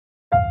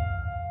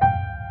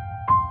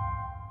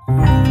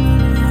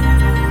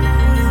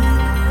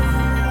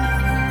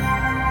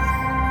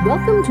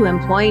Welcome to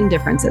Employing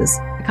Differences,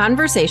 a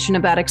conversation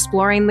about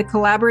exploring the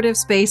collaborative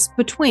space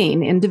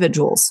between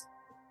individuals.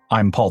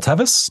 I'm Paul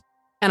Tevis.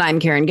 And I'm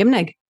Karen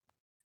Gimnig.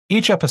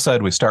 Each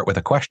episode, we start with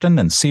a question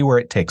and see where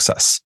it takes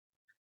us.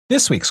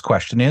 This week's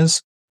question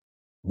is,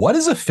 what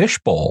is a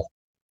fishbowl?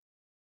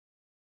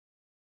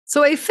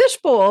 So a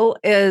fishbowl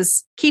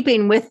is,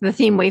 keeping with the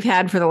theme we've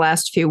had for the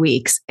last few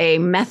weeks, a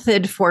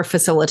method for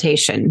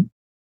facilitation.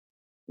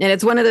 And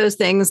it's one of those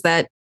things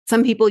that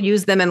some people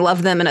use them and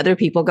love them, and other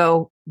people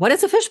go, what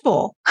is a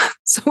fishbowl?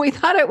 So we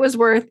thought it was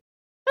worth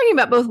talking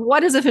about both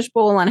what is a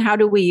fishbowl and how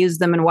do we use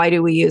them and why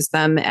do we use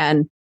them,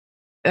 and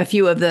a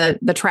few of the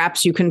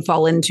traps you can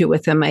fall into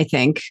with them, I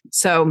think.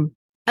 So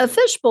a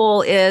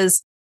fishbowl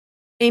is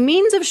a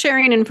means of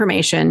sharing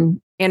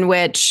information in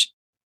which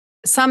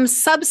some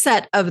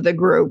subset of the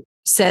group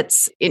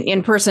sits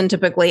in person,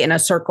 typically in a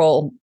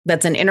circle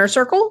that's an inner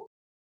circle,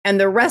 and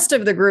the rest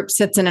of the group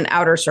sits in an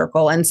outer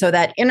circle. And so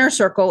that inner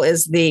circle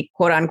is the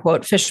quote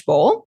unquote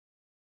fishbowl,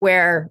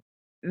 where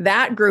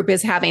that group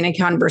is having a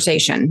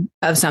conversation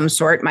of some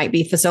sort, might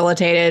be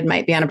facilitated,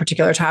 might be on a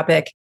particular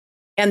topic.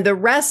 And the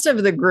rest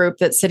of the group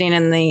that's sitting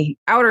in the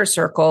outer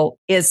circle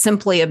is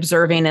simply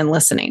observing and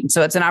listening.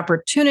 So it's an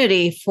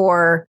opportunity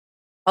for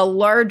a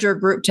larger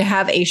group to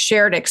have a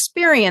shared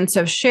experience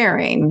of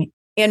sharing,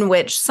 in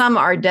which some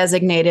are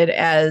designated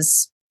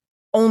as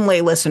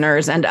only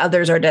listeners and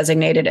others are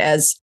designated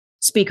as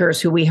speakers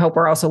who we hope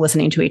are also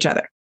listening to each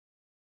other.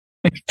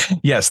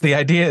 Yes, the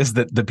idea is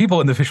that the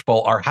people in the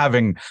fishbowl are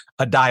having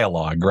a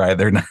dialogue, right?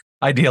 They're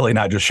ideally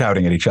not just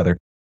shouting at each other,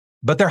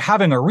 but they're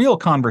having a real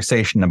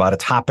conversation about a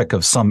topic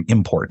of some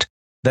import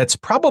that's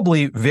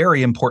probably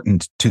very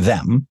important to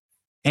them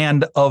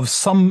and of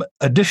some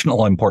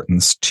additional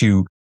importance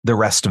to the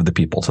rest of the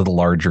people, to the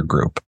larger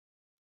group.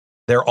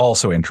 They're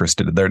also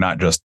interested. They're not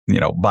just,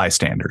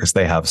 bystanders.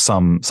 They have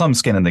some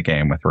skin in the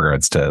game with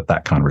regards to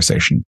that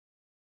conversation.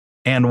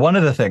 And one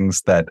of the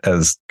things that,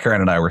 as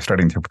Karen and I were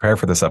starting to prepare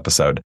for this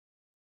episode,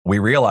 we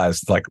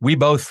realized we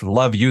both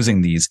love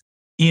using these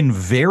in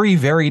very,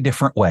 very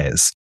different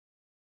ways.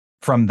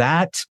 From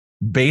that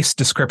base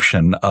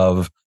description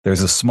of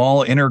there's a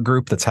small inner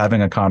group that's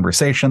having a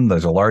conversation,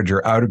 there's a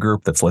larger outer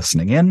group that's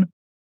listening in.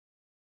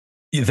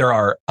 There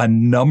are a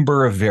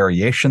number of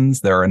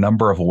variations. There are a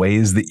number of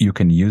ways that you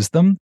can use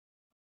them,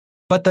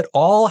 but that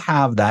all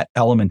have that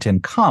element in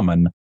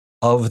common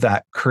of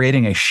that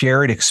creating a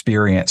shared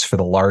experience for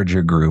the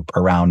larger group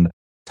around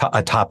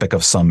a topic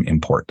of some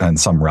import and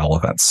some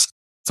relevance.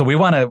 So we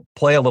want to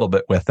play a little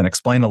bit with and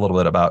explain a little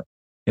bit about,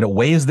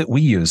 ways that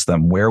we use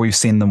them, where we've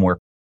seen them work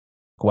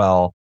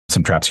well,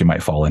 some traps you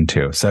might fall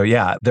into. So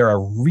yeah, they're a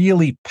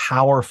really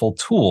powerful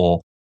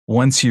tool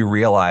once you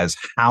realize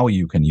how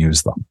you can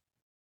use them.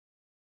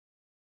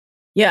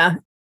 Yeah.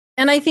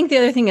 And I think the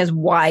other thing is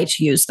why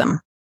to use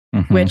them,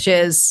 which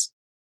is,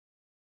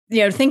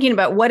 thinking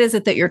about what is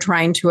it that you're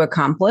trying to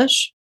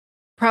accomplish.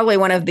 Probably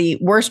one of the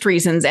worst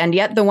reasons, and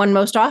yet the one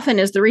most often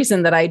is the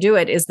reason that I do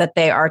it, is that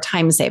they are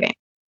time saving.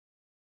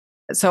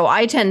 So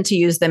I tend to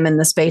use them in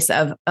the space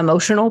of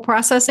emotional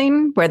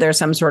processing, where there's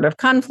some sort of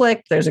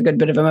conflict, there's a good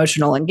bit of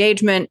emotional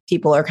engagement,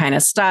 people are kind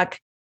of stuck,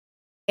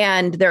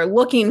 and they're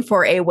looking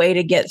for a way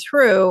to get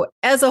through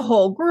as a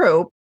whole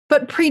group,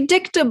 but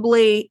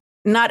predictably,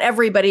 not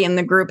everybody in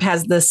the group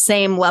has the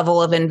same level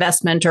of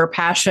investment or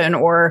passion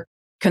or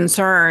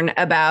concern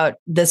about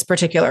this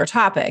particular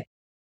topic.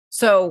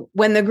 So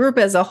when the group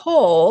as a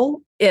whole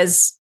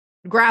is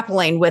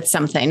grappling with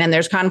something and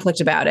there's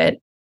conflict about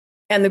it,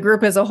 and the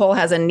group as a whole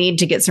has a need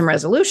to get some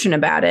resolution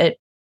about it,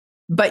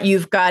 but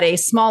you've got a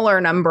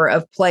smaller number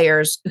of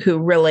players who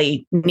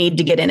really need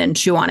to get in and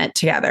chew on it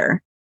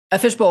together, a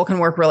fishbowl can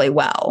work really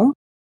well.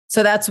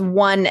 So that's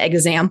one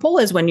example,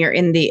 is when you're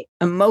in the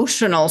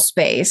emotional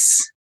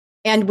space.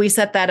 And we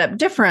set that up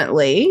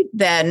differently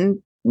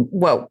than,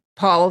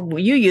 Paul,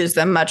 you use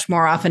them much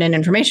more often in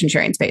information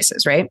sharing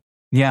spaces, right?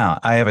 Yeah,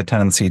 I have a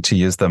tendency to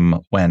use them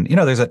when,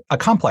 there's a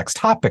complex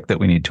topic that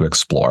we need to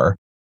explore,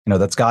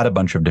 that's got a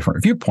bunch of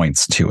different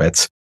viewpoints to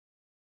it.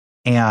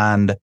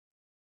 And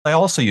I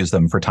also use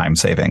them for time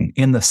saving,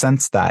 in the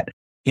sense that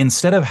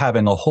instead of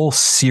having a whole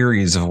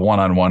series of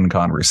one-on-one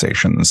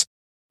conversations,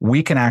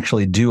 we can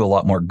actually do a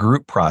lot more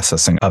group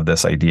processing of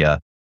this idea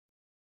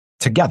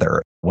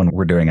together when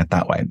we're doing it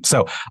that way.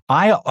 So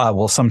I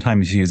will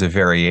sometimes use a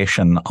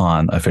variation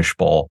on a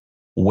fishbowl,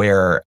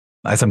 where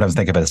I sometimes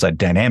think of it as a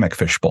dynamic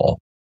fishbowl,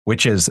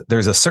 which is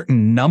there's a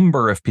certain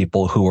number of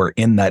people who are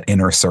in that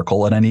inner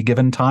circle at any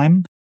given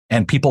time,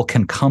 and people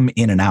can come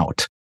in and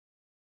out.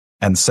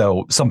 And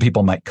so some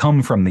people might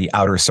come from the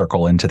outer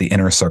circle into the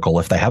inner circle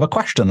if they have a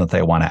question that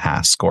they want to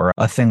ask or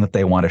a thing that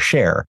they want to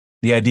share.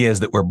 The idea is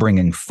that we're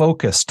bringing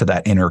focus to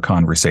that inner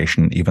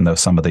conversation, even though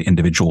some of the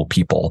individual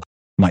people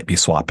might be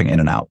swapping in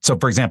and out. So,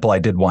 for example, I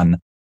did one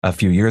a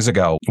few years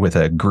ago with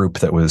a group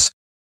they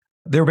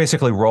were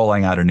basically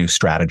rolling out a new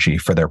strategy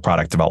for their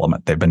product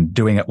development. They've been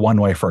doing it one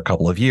way for a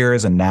couple of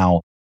years, and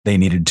now they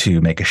needed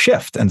to make a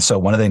shift. And so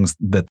one of the things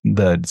that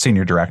the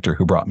senior director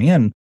who brought me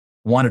in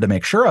wanted to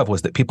make sure of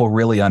was that people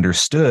really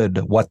understood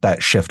what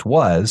that shift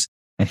was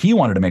And he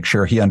wanted to make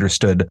sure he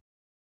understood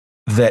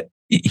that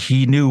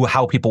he knew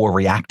how people were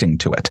reacting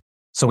to it.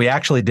 So we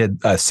actually did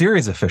a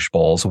series of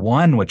fishbowls,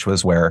 one which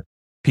was where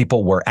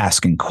people were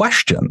asking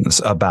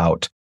questions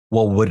about,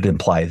 well, would it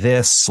imply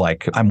this?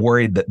 Like, I'm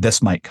worried that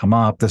this might come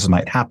up, this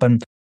might happen.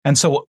 And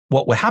so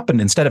what happened,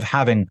 instead of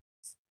having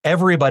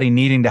everybody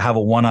needing to have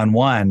a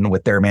one-on-one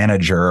with their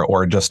manager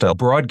or just a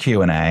broad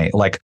Q&A,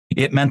 like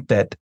it meant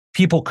that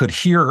people could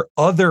hear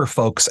other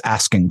folks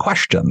asking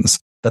questions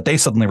that they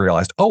suddenly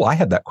realized, oh, I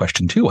had that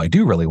question too. I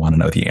do really want to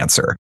know the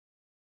answer.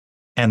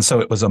 And so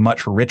it was a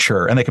much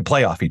richer, and they could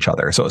play off each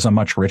other. So it was a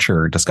much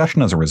richer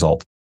discussion as a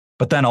result.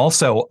 But then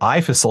also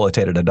I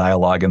facilitated a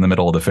dialogue in the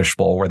middle of the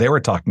fishbowl where they were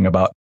talking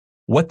about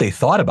what they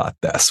thought about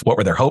this. What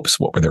were their hopes?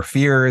 What were their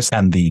fears?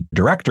 And the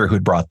director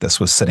who'd brought this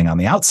was sitting on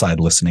the outside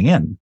listening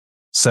in.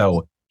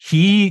 So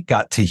he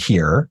got to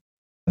hear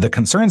the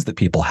concerns that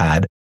people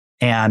had,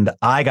 and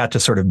I got to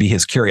sort of be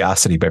his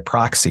curiosity by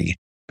proxy,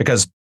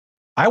 because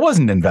I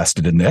wasn't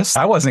invested in this.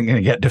 I wasn't going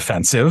to get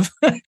defensive,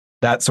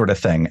 that sort of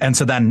thing. And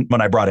so then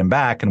when I brought him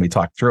back and we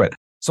talked through it,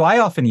 so I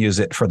often use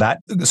it for that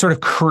sort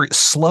of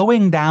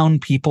slowing down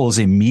people's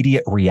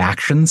immediate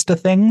reactions to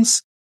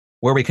things,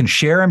 where we can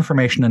share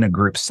information in a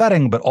group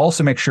setting, but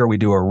also make sure we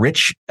do a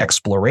rich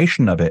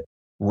exploration of it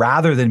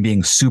rather than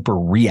being super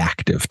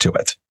reactive to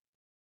it.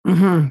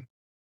 Mm-hmm.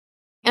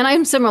 And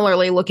I'm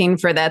similarly looking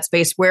for that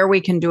space where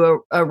we can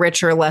do a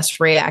richer, less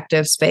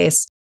reactive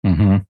space.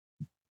 Mm-hmm.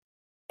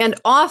 And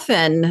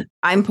often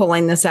I'm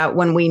pulling this out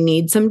when we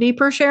need some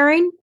deeper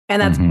sharing.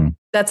 And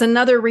that's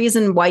another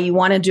reason why you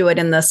want to do it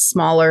in the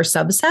smaller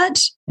subset,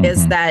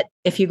 is that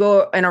if you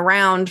go in a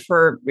round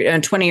for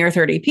 20 or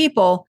 30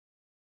 people,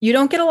 you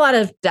don't get a lot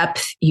of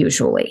depth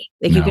usually.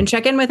 Like you can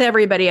check in with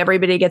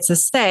everybody gets a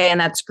say, and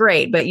that's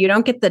great, but you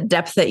don't get the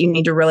depth that you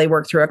need to really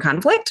work through a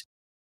conflict.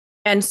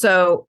 And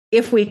so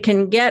if we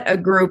can get a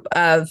group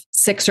of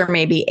 6 or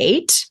maybe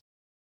 8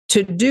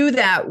 to do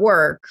that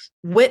work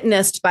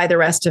witnessed by the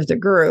rest of the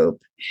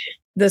group,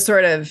 the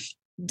sort of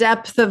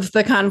depth of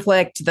the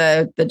conflict,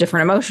 the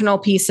different emotional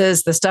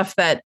pieces, the stuff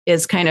that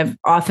is kind of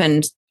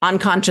often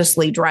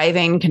unconsciously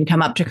driving can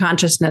come up to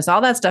consciousness,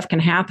 all that stuff can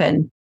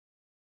happen.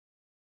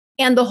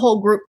 And the whole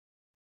group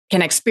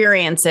can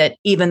experience it,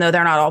 even though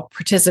they're not all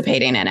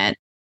participating in it.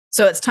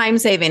 So it's time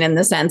saving in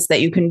the sense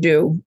that you can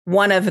do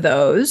one of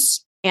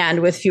those.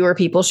 And with fewer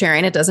people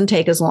sharing, it doesn't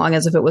take as long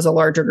as if it was a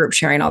larger group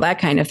sharing, all that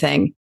kind of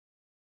thing.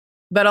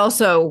 But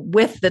also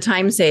with the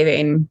time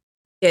saving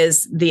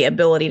is the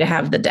ability to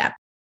have the depth.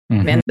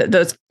 And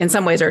those in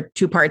some ways are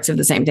two parts of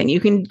the same thing. You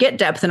can get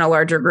depth in a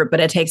larger group, but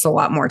it takes a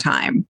lot more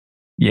time.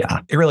 Yeah,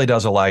 it really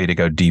does allow you to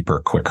go deeper,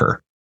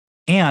 quicker.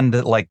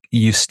 And like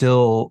you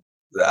still,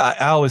 I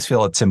always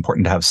feel it's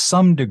important to have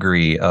some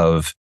degree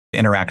of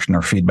interaction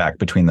or feedback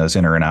between those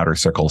inner and outer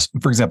circles.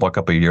 For example, a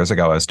couple of years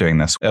ago, I was doing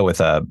this with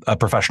a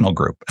professional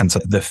group. And so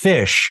the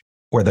fish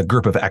were the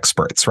group of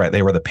experts, right?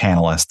 They were the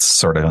panelists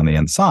sort of on the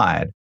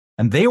inside.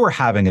 And they were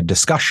having a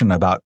discussion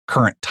about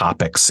current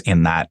topics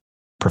in that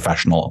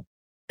professional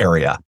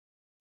area.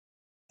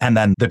 And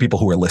then the people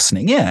who were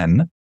listening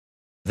in,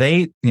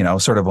 they,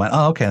 sort of went,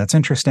 oh, okay, that's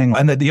interesting.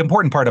 And the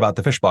important part about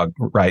the fishbowl,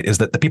 right, is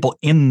that the people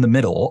in the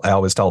middle, I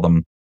always tell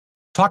them,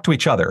 talk to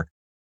each other.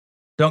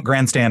 Don't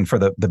grandstand for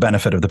the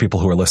benefit of the people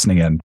who are listening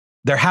in.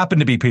 There happen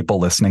to be people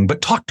listening,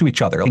 but talk to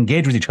each other,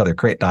 engage with each other,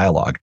 create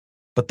dialogue.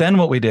 But then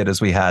what we did is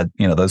we had,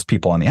 those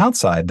people on the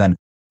outside then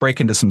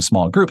break into some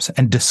small groups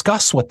and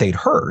discuss what they'd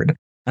heard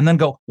and then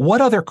go,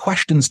 what other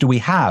questions do we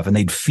have? And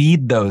they'd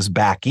feed those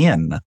back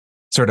in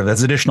sort of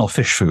as additional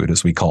fish food,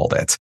 as we called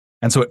it.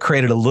 And so it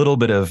created a little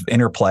bit of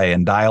interplay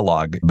and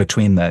dialogue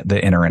between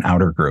the inner and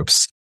outer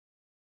groups.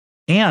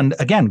 And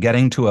again,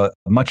 getting to a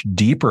much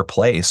deeper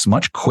place,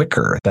 much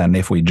quicker than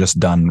if we'd just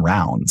done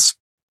rounds.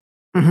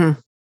 Mm-hmm.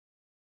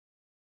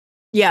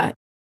 Yeah.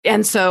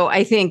 And so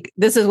I think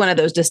this is one of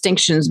those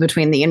distinctions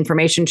between the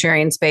information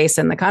sharing space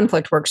and the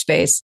conflict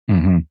workspace.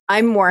 Mm-hmm.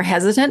 I'm more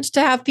hesitant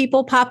to have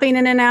people popping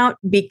in and out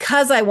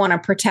because I want to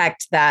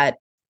protect that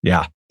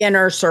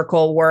inner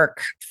circle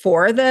work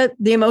for the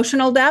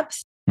emotional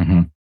depth.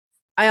 Mm-hmm.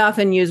 I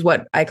often use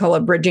what I call a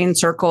bridging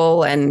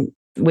circle, and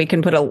we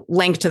can put a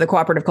link to the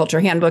Cooperative Culture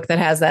Handbook that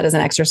has that as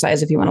an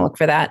exercise if you want to look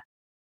for that.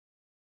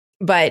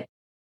 But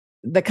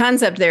the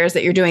concept there is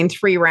that you're doing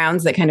 3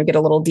 rounds that kind of get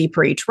a little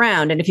deeper each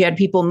round. And if you had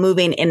people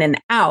moving in and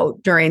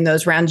out during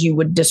those rounds, you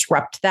would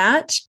disrupt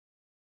that.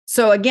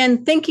 So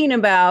again, thinking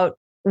about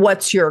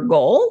what's your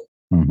goal.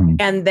 Mm-hmm.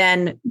 And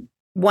then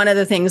one of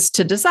the things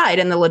to decide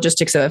in the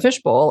logistics of a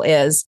fishbowl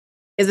is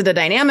it a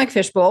dynamic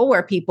fishbowl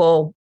where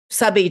people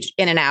sub each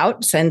in and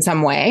out in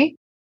some way?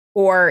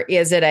 Or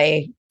is it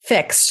a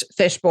fixed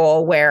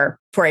fishbowl where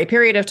for a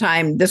period of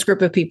time, this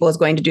group of people is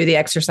going to do the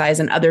exercise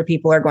and other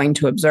people are going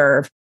to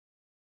observe?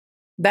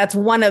 That's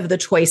one of the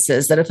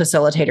choices that a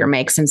facilitator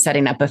makes in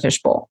setting up a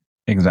fishbowl.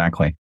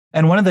 Exactly.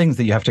 And one of the things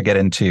that you have to get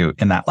into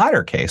in that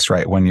latter case,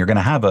 right, when you're going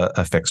to have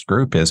a fixed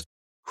group is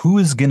who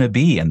is going to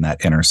be in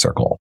that inner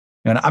circle?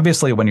 And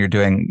obviously, when you're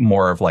doing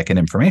more of like an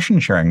information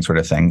sharing sort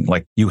of thing,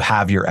 like you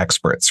have your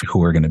experts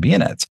who are going to be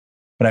in it.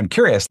 But I'm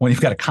curious, when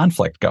you've got a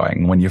conflict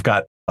going, when you've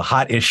got a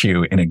hot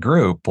issue in a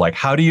group, like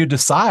how do you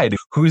decide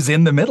who's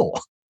in the middle?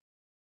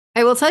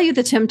 I will tell you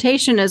the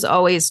temptation is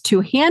always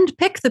to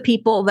handpick the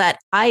people that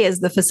I, as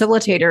the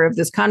facilitator of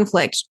this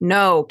conflict,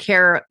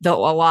 care a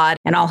lot,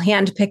 and I'll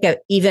handpick an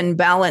even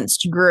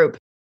balanced group.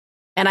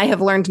 And I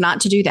have learned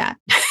not to do that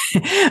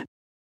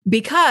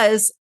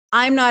because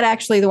I'm not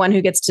actually the one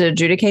who gets to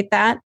adjudicate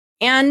that.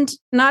 And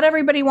not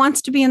everybody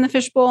wants to be in the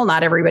fishbowl.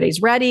 Not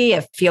everybody's ready.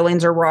 If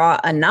feelings are raw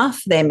enough,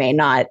 they may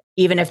not,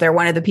 even if they're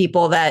one of the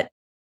people that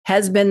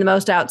has been the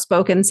most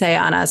outspoken, say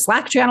on a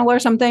Slack channel or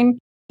something,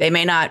 they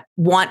may not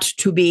want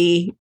to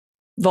be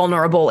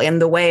vulnerable in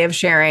the way of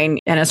sharing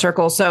in a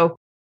circle. So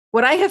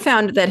what I have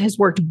found that has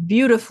worked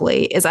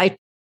beautifully is I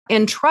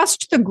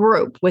entrust the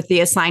group with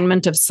the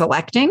assignment of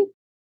selecting.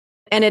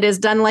 And it is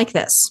done like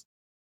this.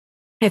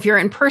 If you're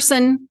in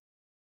person,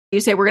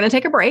 you say, we're going to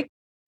take a break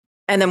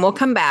and then we'll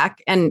come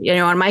back. And,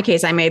 in my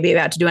case, I may be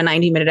about to do a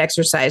 90-minute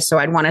exercise. So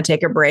I'd want to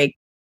take a break.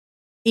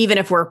 Even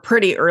if we're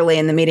pretty early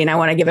in the meeting, I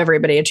want to give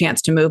everybody a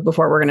chance to move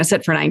before we're going to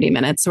sit for 90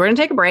 minutes. So we're going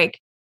to take a break,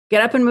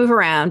 get up and move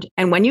around.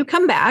 And when you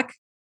come back,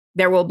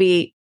 there will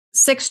be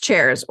 6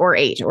 chairs or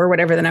 8 or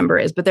whatever the number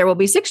is, but there will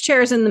be 6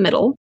 chairs in the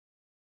middle,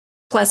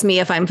 plus me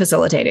if I'm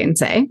facilitating,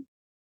 say.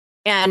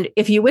 And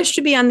if you wish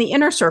to be on the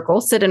inner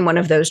circle, sit in one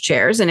of those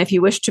chairs. And if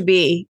you wish to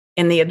be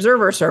in the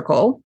observer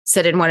circle,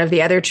 sit in one of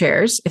the other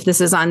chairs. If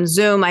this is on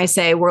Zoom, I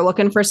say, we're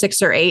looking for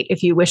 6 or 8.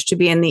 If you wish to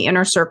be in the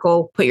inner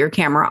circle, put your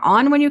camera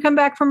on when you come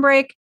back from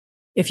break.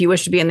 If you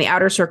wish to be in the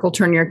outer circle,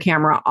 turn your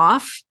camera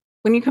off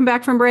when you come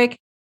back from break.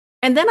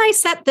 And then I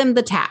set them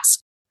the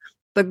task.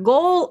 The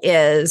goal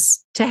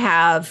is to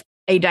have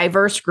a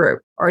diverse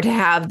group or to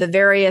have the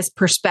various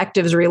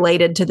perspectives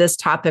related to this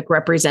topic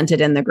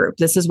represented in the group.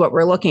 This is what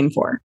we're looking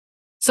for.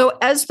 So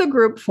as the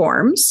group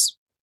forms,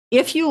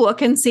 if you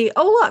look and see,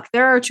 oh, look,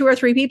 there are 2 or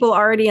 3 people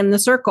already in the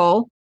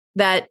circle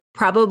that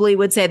probably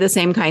would say the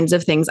same kinds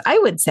of things I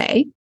would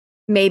say,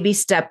 maybe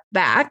step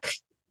back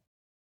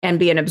and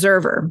be an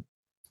observer.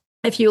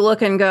 If you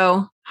look and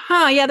go,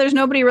 yeah, there's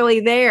nobody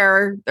really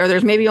there, or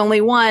there's maybe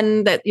only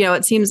one that,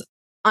 it seems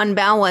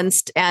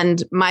unbalanced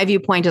and my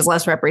viewpoint is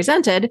less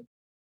represented,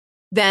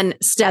 then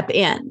step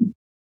in.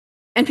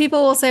 And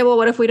people will say, well,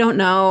 what if we don't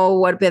know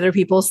what other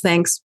people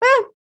think?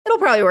 It'll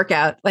probably work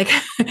out.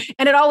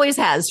 And it always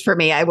has for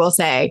me. I will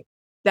say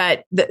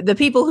that the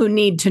people who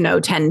need to know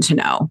tend to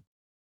know.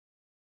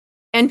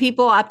 And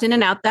people opt in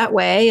and out that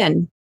way.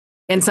 And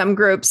in some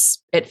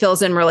groups, it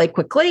fills in really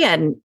quickly.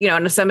 And,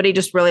 and if somebody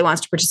just really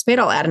wants to participate,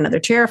 I'll add another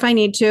chair if I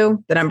need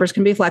to. The numbers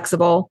can be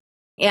flexible.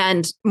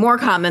 And more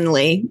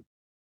commonly,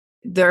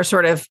 there are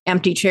sort of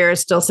empty chairs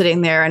still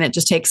sitting there. And it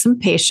just takes some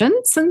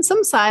patience and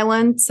some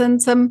silence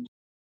and some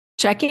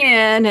checking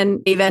in.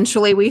 And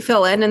eventually we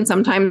fill in. And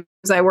sometimes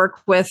I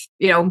work with,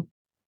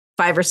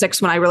 5 or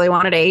 6 when I really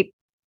wanted 8.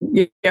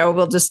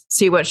 We'll just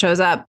see what shows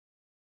up.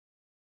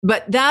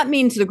 But that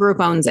means the group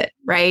owns it,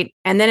 right?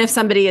 And then if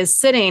somebody is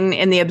sitting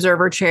in the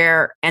observer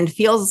chair and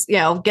feels,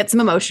 gets some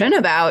emotion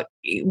about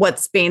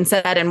what's being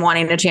said and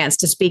wanting a chance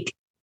to speak,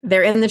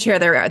 they're in the chair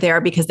they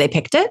are because they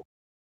picked it.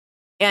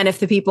 And if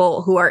the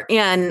people who are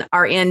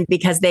in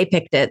because they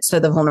picked it, so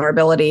the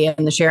vulnerability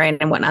and the sharing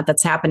and whatnot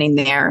that's happening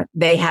there,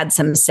 they had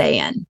some say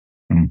in.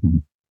 Mm-hmm.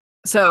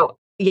 So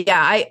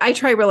yeah, I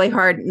try really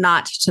hard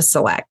not to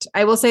select.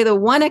 I will say the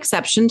one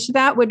exception to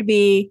that would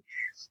be,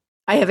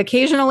 I have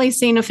occasionally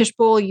seen a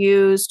fishbowl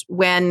used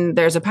when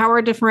there's a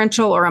power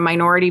differential or a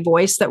minority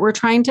voice that we're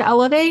trying to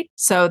elevate.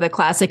 So the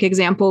classic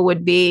example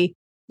would be,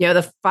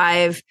 the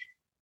 5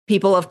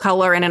 people of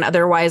color in an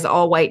otherwise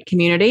all white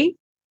community.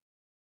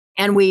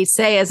 And we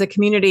say as a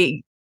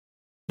community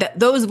that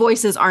those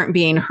voices aren't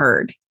being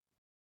heard.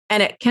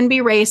 And it can be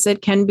race,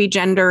 it can be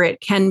gender,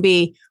 it can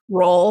be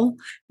role.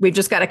 We've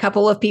just got a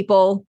couple of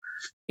people,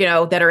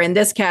 that are in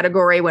this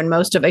category when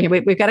most of it,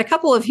 we've got a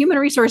couple of human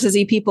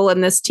resources-y people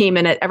in this team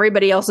and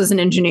everybody else is an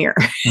engineer.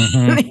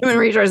 Mm-hmm. The human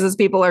resources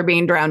people are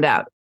being drowned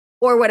out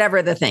or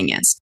whatever the thing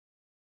is.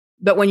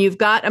 But when you've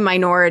got a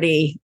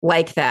minority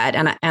like that,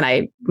 and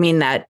I mean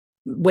that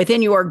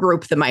within your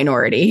group, the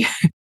minority,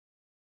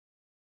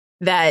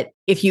 that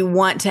if you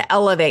want to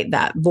elevate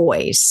that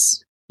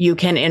voice, you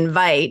can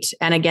invite,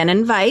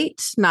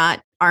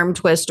 not arm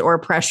twist or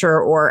pressure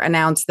or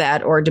announce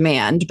that or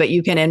demand, but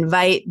you can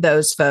invite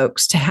those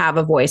folks to have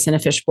a voice in a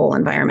fishbowl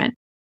environment.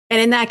 And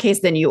in that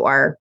case, then you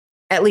are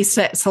at least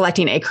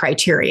selecting a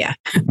criteria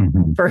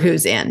mm-hmm. for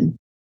who's in.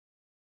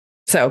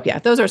 So yeah,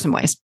 those are some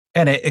ways.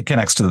 And it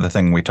connects to the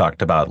thing we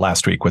talked about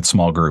last week with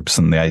small groups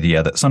and the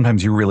idea that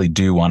sometimes you really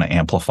do want to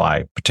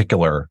amplify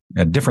particular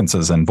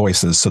differences and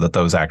voices so that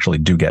those actually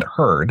do get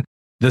heard.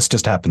 This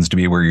just happens to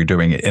be where you're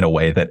doing it in a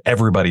way that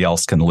everybody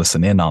else can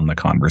listen in on the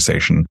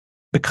conversation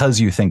because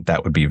you think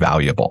that would be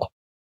valuable.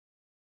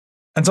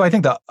 And so I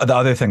think the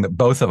other thing that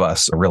both of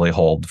us really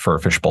hold for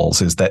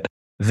fishbowls is that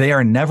they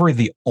are never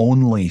the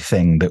only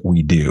thing that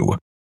we do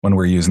when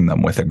we're using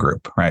them with a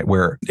group, right?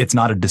 Where it's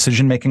not a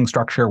decision-making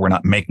structure. We're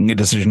not making a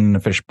decision in a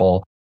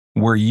fishbowl.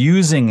 We're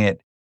using it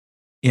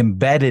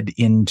embedded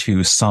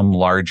into some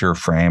larger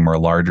frame or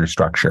larger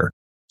structure.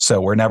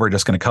 So we're never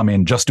just going to come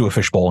in, just do a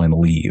fishbowl and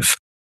leave.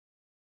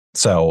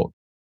 So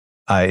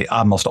I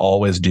almost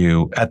always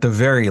do, at the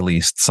very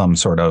least, some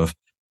sort of,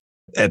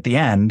 at the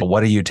end,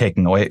 what are you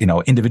taking away,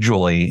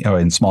 individually or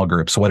in small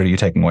groups? What are you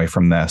taking away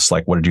from this?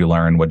 Like, what did you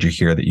learn? What did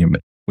you hear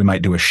we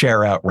might do a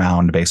share out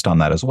round based on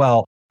that as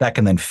well. That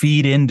can then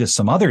feed into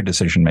some other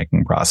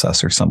decision-making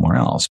process or somewhere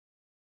else.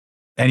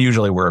 And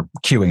usually we're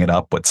queuing it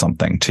up with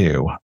something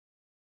too.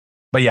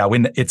 But yeah,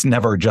 it's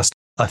never just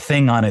a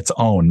thing on its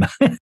own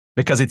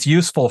because it's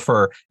useful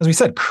for, as we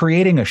said,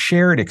 creating a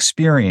shared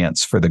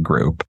experience for the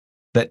group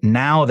that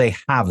now they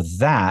have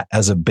that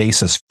as a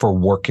basis for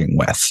working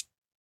with.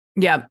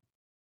 Yeah.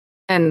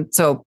 And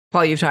so,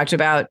 Paul, you've talked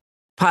about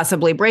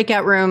possibly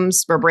breakout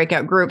rooms or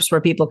breakout groups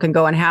where people can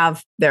go and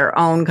have their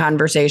own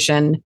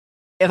conversation.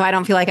 If I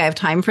don't feel like I have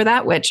time for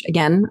that, which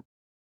again,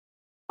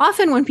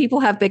 often when people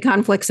have big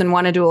conflicts and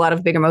want to do a lot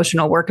of big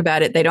emotional work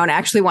about it, they don't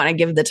actually want to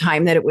give the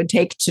time that it would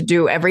take to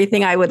do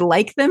everything I would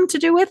like them to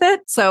do with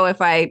it. So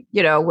if I,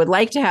 would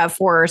like to have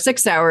 4 or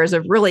 6 hours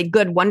of really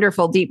good,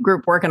 wonderful, deep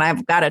group work, and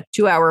I've got a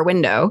 2-hour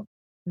window,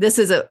 this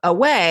is a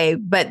way.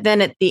 But then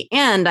at the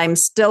end, I'm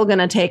still going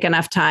to take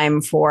enough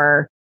time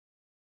for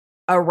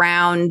a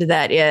round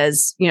that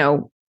is,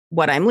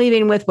 what I'm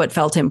leaving with, what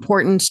felt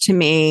important to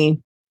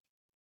me.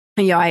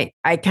 I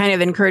kind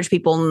of encourage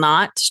people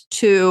not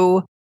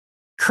to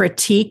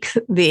critique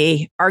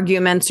the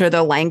arguments or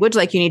the language.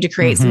 Like, you need to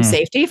create some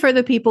safety for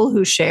the people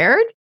who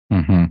shared,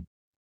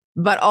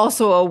 but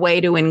also a way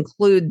to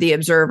include the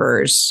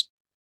observers.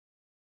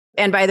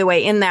 And by the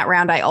way, in that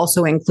round, I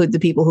also include the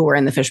people who were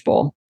in the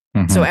fishbowl.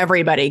 So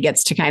everybody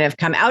gets to kind of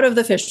come out of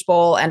the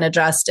fishbowl and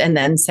adjust and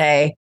then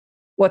say,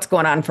 what's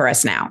going on for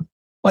us now?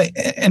 Well,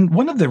 and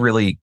one of the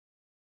really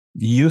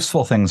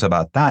useful things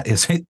about that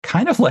is it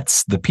kind of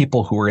lets the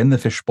people who are in the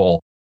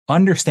fishbowl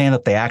understand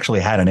that they actually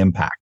had an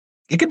impact.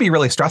 It can be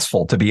really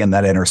stressful to be in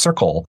that inner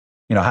circle,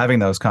 having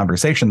those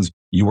conversations.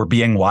 You were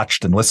being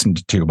watched and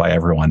listened to by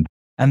everyone.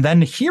 And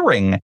then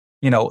hearing,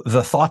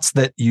 the thoughts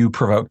that you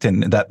provoked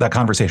in that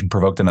conversation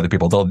provoked in other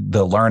people,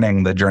 the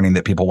learning, the journey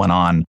that people went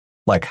on,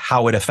 like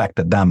how it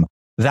affected them.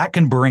 That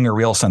can bring a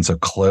real sense of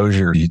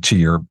closure to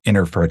your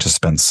inner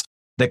participants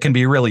that can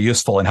be really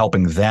useful in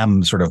helping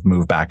them sort of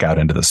move back out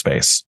into the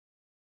space.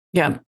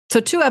 Yeah. So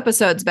 2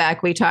 episodes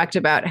back, we talked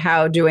about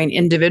how doing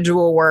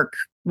individual work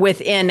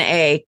within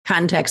a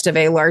context of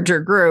a larger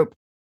group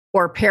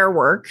or pair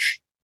work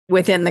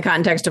within the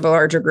context of a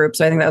larger group.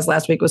 So I think that was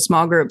last week with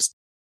small groups,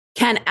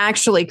 can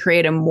actually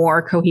create a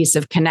more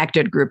cohesive,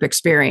 connected group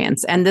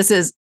experience. And this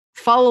is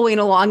following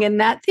along in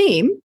that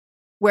theme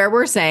where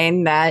we're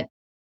saying that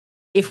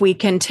if we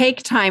can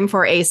take time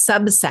for a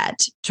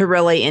subset to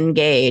really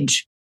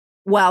engage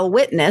while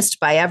witnessed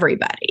by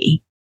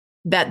everybody,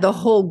 that the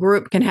whole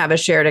group can have a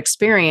shared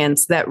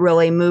experience that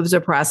really moves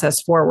a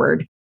process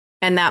forward.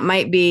 And that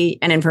might be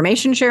an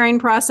information sharing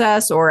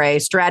process or a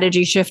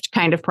strategy shift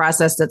kind of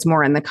process that's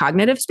more in the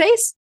cognitive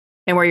space,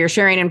 and where you're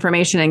sharing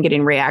information and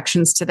getting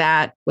reactions to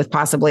that with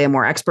possibly a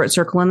more expert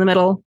circle in the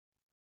middle.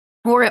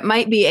 Or it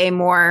might be a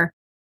more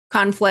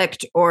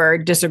conflict or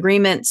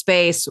disagreement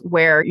space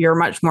where you're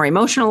much more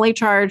emotionally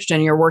charged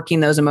and you're working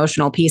those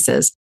emotional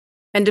pieces.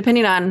 And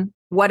depending on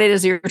what it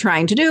is you're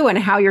trying to do and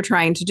how you're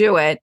trying to do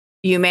it,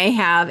 you may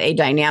have a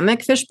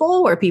dynamic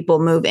fishbowl where people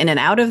move in and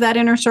out of that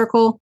inner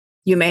circle.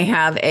 You may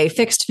have a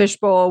fixed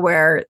fishbowl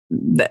where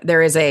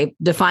there is a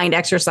defined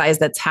exercise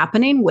that's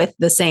happening with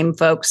the same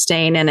folks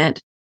staying in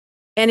it.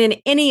 And in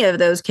any of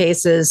those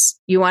cases,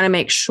 you want to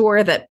make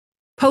sure that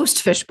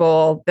post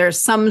fishbowl,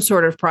 there's some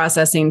sort of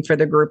processing for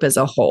the group as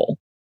a whole.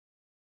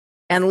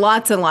 And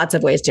lots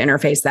of ways to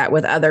interface that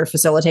with other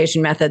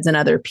facilitation methods and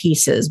other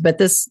pieces. But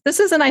this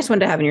is a nice one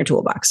to have in your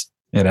toolbox.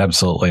 It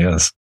absolutely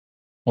is.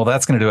 Well,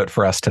 that's going to do it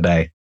for us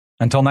today.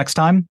 Until next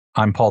time,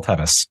 I'm Paul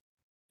Tevis.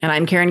 And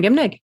I'm Karen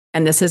Gimnig.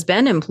 And this has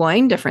been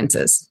Employing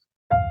Differences.